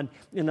benevolence fund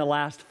in the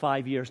last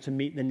 5 years to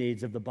meet the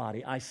needs of the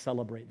body. I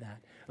celebrate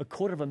that.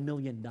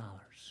 $250,000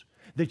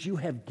 that you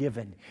have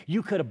given.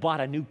 You could have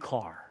bought a new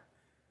car.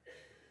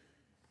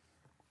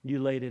 You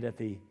laid it at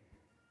the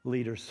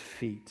leader's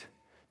feet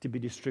to be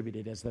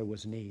distributed as there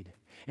was need.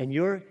 And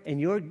your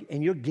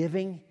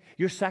giving,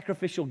 your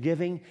sacrificial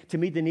giving to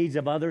meet the needs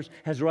of others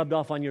has rubbed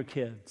off on your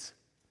kids.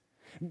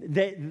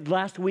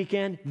 Last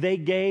weekend, they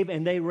gave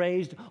and they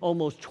raised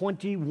almost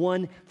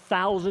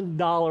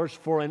 $21,000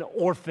 for an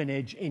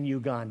orphanage in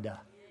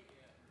Uganda.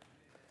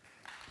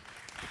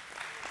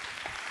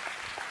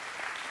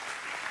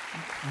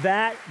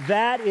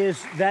 That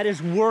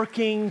is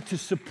working to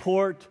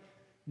support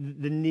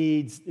the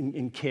needs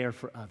and care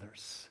for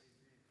others.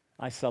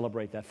 I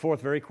celebrate that.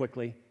 Fourth, very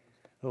quickly.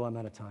 Oh, I'm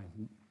out of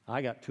time.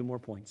 I got 2 more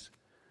points.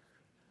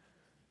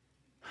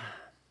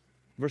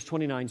 Verse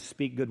 29,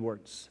 speak good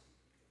words.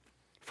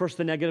 First,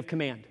 the negative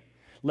command.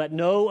 Let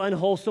no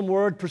unwholesome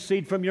word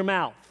proceed from your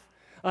mouth.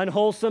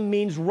 Unwholesome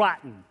means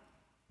rotten.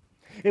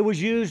 It was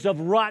used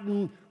of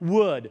rotten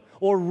wood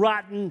or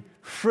rotten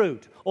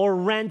fruit or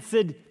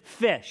rancid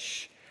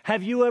fish.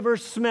 Have you ever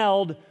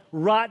smelled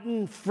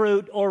rotten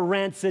fruit or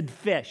rancid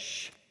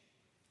fish?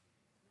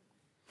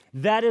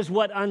 That is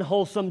what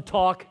unwholesome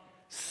talk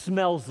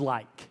smells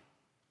like.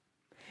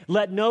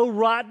 Let no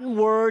rotten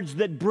words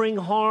that bring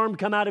harm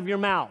come out of your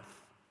mouth.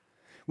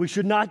 We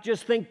should not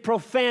just think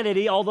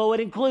profanity, although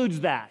it includes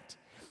that.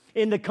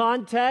 In the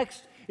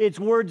context, it's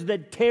words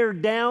that tear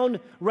down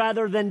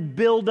rather than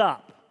build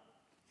up.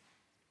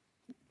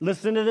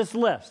 Listen to this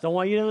list. I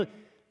want you to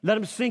let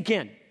them sink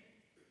in.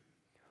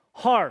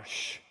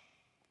 Harsh,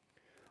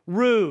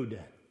 rude,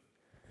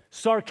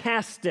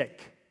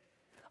 sarcastic,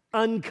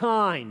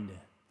 unkind,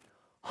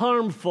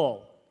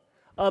 harmful,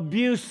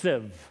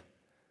 abusive,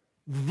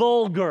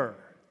 vulgar,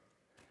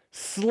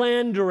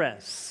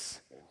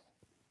 slanderous.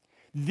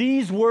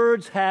 These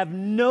words have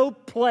no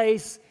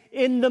place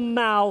in the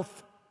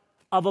mouth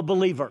of a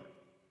believer.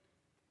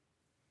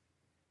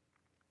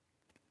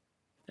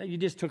 Now, you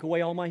just took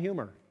away all my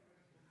humor.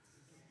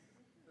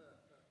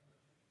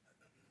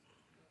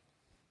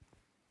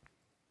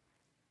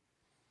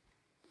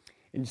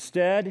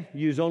 Instead,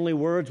 use only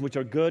words which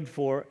are good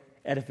for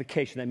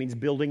edification. That means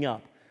building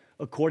up,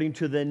 according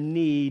to the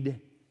need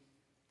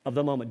of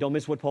the moment. Don't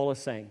miss what Paul is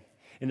saying.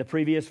 In the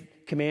previous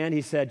command,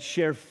 he said,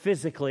 share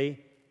physically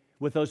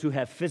with those who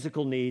have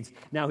physical needs.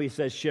 Now he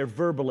says, share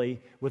verbally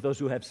with those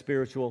who have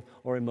spiritual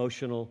or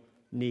emotional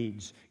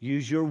needs.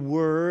 Use your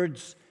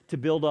words to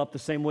build up the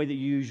same way that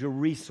you use your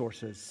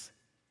resources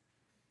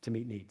to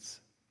meet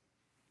needs.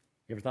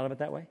 You ever thought of it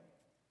that way?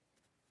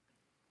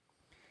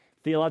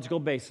 Theological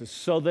basis,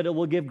 so that it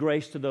will give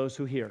grace to those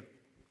who hear.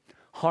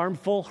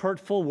 Harmful,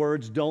 hurtful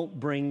words don't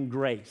bring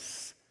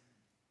grace.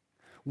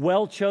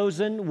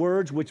 Well-chosen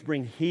words which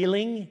bring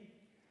healing,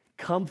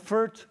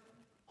 comfort,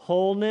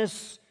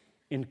 wholeness,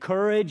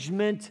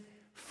 encouragement,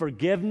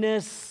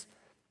 forgiveness,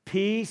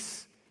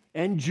 peace,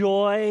 and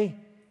joy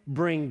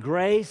bring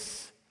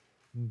grace,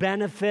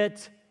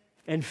 benefit,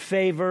 and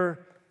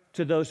favor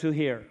to those who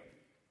hear.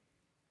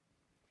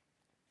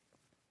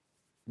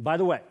 By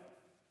the way,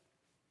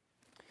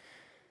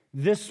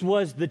 this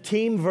was the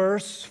team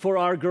verse for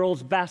our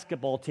girls'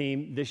 basketball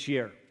team this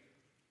year.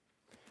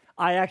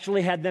 I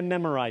actually had them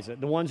memorize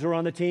it. The ones who are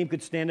on the team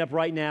could stand up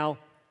right now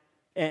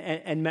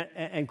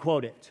and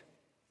quote it.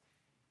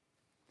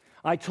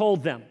 I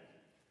told them,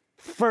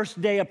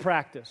 first day of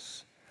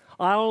practice,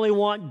 I only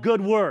want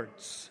good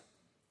words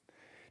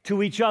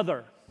to each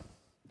other,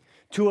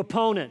 to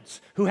opponents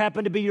who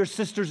happen to be your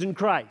sisters in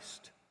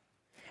Christ,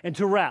 and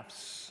to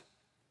refs.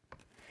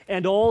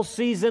 And all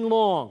season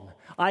long,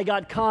 I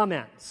got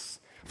comments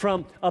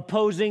from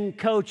opposing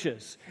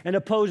coaches and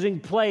opposing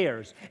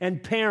players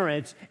and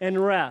parents and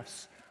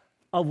refs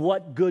of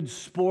what good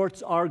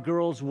sports our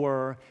girls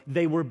were.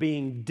 They were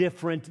being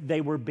different.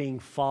 They were being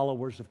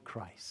followers of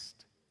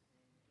Christ.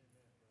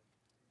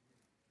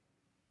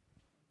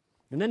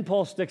 And then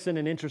Paul sticks in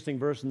an interesting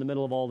verse in the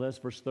middle of all this,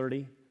 verse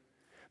 30.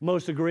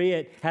 Most agree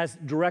it has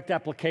direct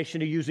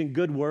application to using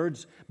good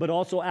words, but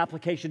also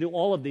application to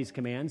all of these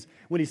commands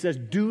when he says,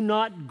 do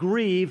not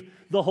grieve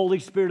the Holy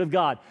Spirit of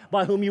God,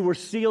 by whom you were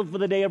sealed for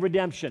the day of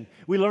redemption.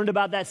 We learned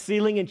about that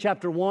sealing in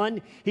chapter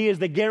 1. He is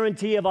the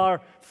guarantee of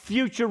our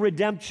future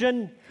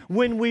redemption.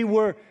 When we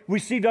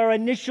received our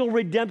initial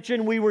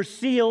redemption, we were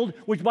sealed,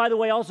 which, by the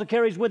way, also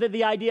carries with it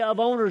the idea of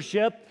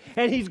ownership,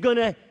 and he's going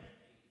to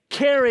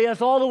carry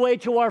us all the way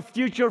to our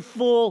future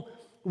full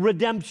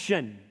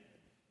redemption.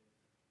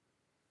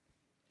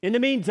 In the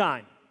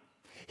meantime,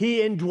 he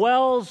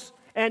indwells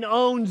and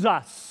owns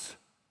us.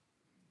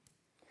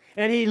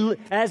 And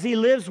as he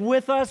lives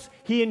with us,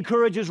 he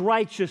encourages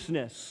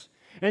righteousness.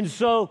 And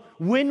so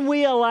when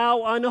we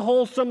allow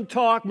unwholesome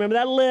talk, remember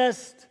that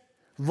list,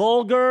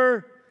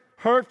 vulgar,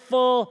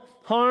 hurtful,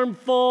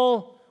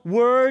 harmful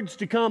words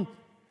to come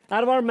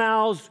out of our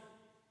mouths,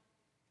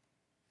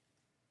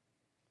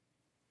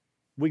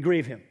 we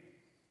grieve Him.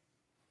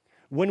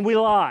 When we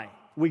lie,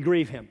 we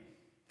grieve Him.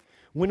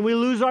 When we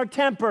lose our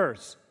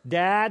tempers,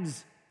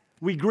 dads,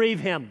 we grieve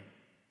Him.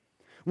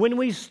 When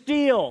we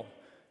steal,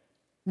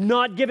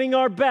 not giving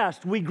our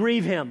best, we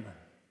grieve Him.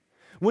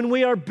 When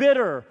we are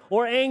bitter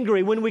or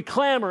angry, when we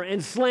clamor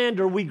and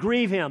slander, we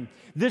grieve Him.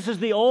 This is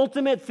the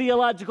ultimate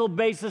theological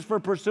basis for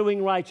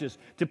pursuing righteousness,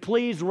 to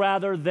please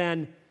rather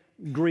than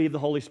grieve the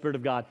Holy Spirit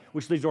of God.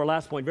 Which leads to our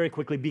last point very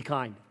quickly: be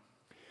kind.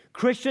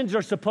 Christians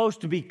are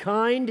supposed to be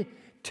kind,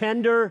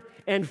 tender,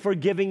 and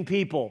forgiving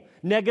people.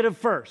 Negative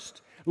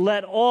first.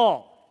 Let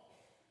all.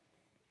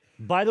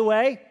 By the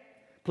way,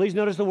 please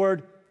notice the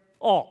word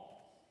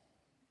all,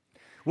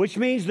 which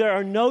means there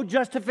are no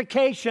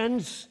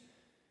justifications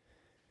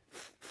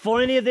for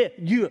any of the,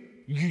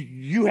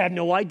 you have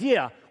no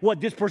idea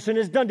what this person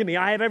has done to me.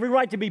 I have every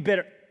right to be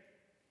bitter.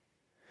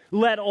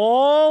 Let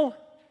all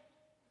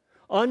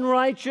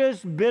unrighteous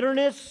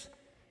bitterness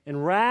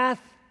and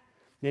wrath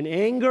and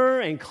anger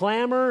and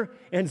clamor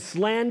and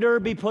slander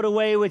be put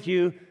away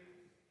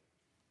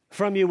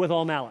from you with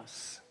all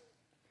malice.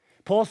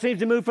 Paul seems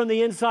to move from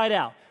the inside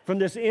out, from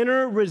this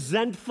inner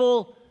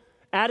resentful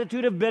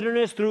attitude of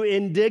bitterness through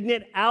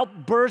indignant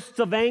outbursts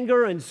of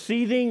anger and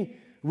seething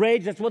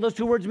rage. That's what those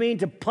two words mean,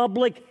 to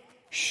public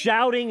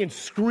shouting and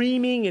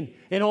screaming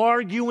and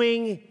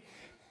arguing,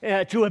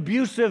 to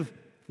abusive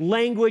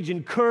language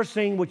and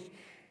cursing, which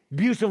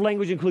abusive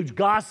language includes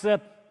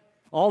gossip.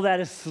 All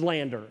that is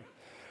slander.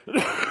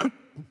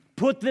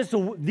 Put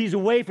these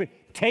away.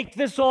 Take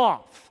this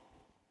off.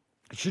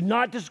 It should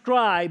not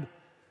describe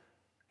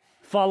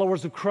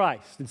followers of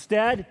Christ.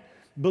 Instead,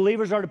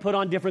 believers are to put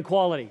on different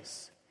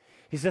qualities.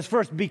 He says,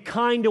 first, be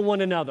kind to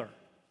one another.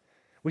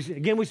 We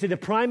see the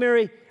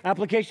primary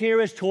application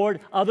here is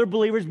toward other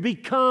believers. Be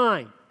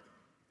kind.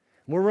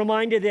 We're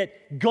reminded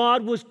that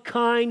God was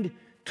kind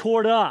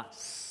toward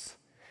us.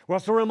 We're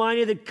also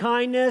reminded that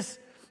kindness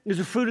is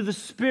a fruit of the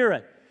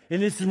Spirit.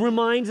 And this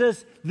reminds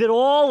us that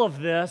all of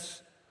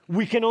this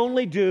we can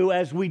only do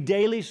as we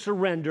daily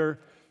surrender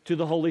to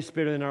the Holy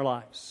Spirit in our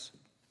lives.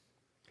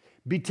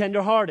 Be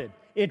tenderhearted.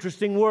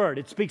 Interesting word.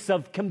 It speaks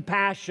of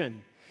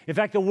compassion. In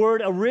fact, the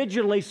word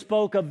originally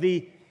spoke of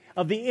the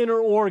inner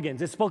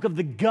organs. It spoke of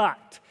the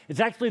gut. It's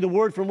actually the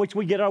word from which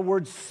we get our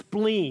word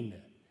spleen.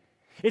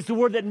 It's the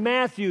word that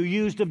Matthew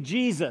used of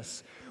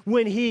Jesus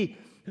when he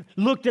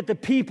looked at the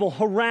people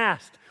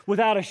harassed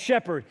without a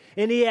shepherd,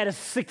 and he had a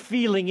sick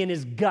feeling in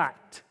his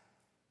gut.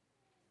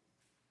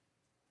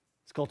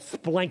 It's called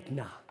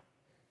splanchna.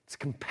 It's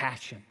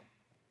compassion.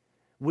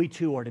 We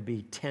too are to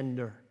be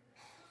tender,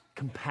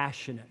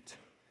 compassionate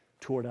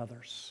toward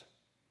others.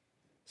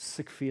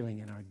 Sick feeling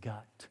in our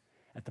gut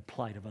at the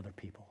plight of other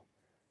people.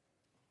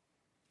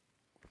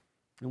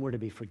 And we're to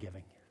be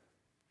forgiving.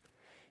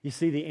 You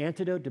see, the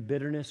antidote to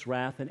bitterness,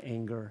 wrath, and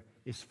anger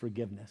is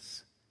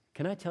forgiveness.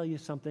 Can I tell you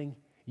something?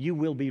 You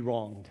will be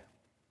wronged.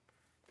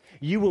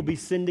 You will be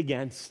sinned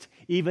against,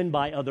 even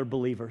by other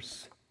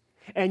believers.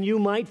 And you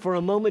might for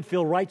a moment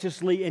feel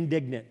righteously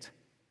indignant.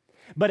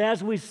 But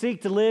as we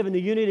seek to live in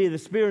the unity of the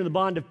Spirit and the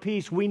bond of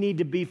peace, we need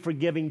to be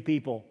forgiving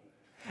people.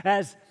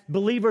 As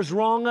believers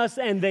wrong us,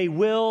 and they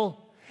will,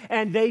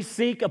 and they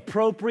seek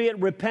appropriate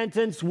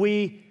repentance,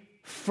 we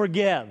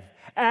forgive.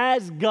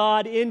 As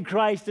God in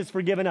Christ has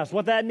forgiven us.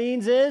 What that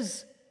means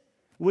is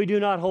we do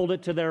not hold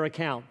it to their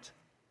account.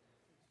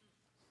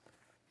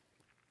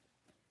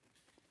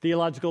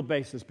 Theological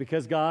basis,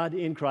 because God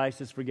in Christ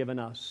has forgiven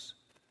us.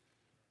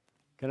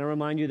 Can I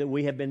remind you that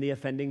we have been the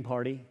offending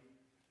party?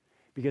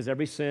 Because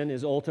every sin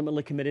is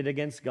ultimately committed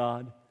against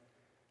God.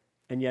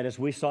 And yet as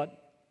we sought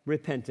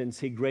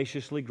repentance, He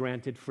graciously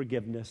granted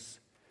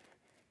forgiveness.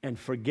 And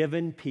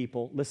forgiven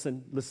people,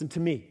 listen to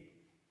me.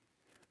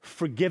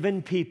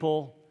 Forgiven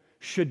people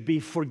should be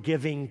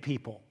forgiving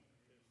people.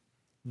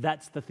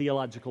 That's the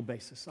theological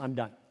basis. I'm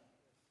done.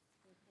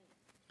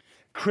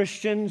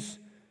 Christians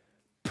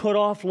put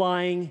off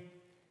lying,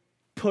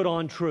 put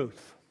on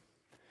truth.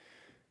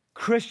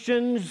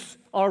 Christians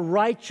are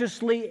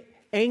righteously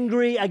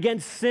angry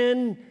against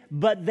sin,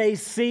 but they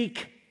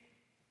seek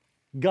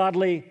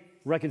godly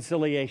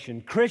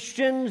reconciliation.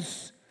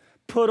 Christians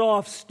put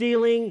off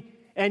stealing,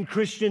 and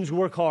Christians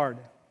work hard.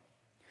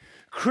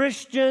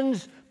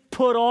 Christians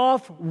put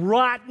off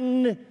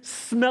rotten,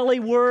 smelly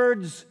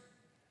words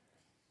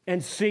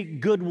and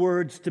seek good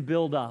words to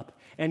build up.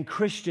 And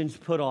Christians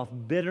put off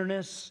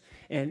bitterness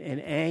and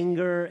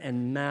anger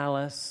and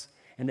malice,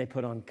 and they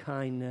put on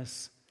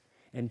kindness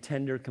and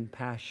tender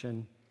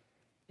compassion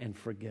and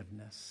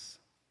forgiveness.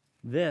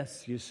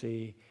 This, you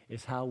see,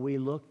 is how we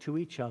look to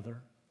each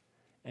other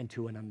and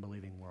to an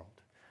unbelieving world.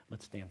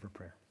 Let's stand for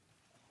prayer.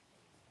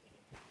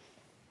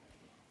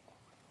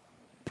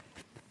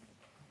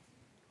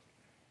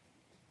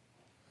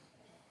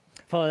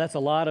 Father, that's a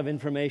lot of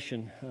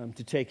information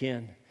to take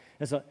in.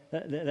 That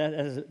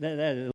is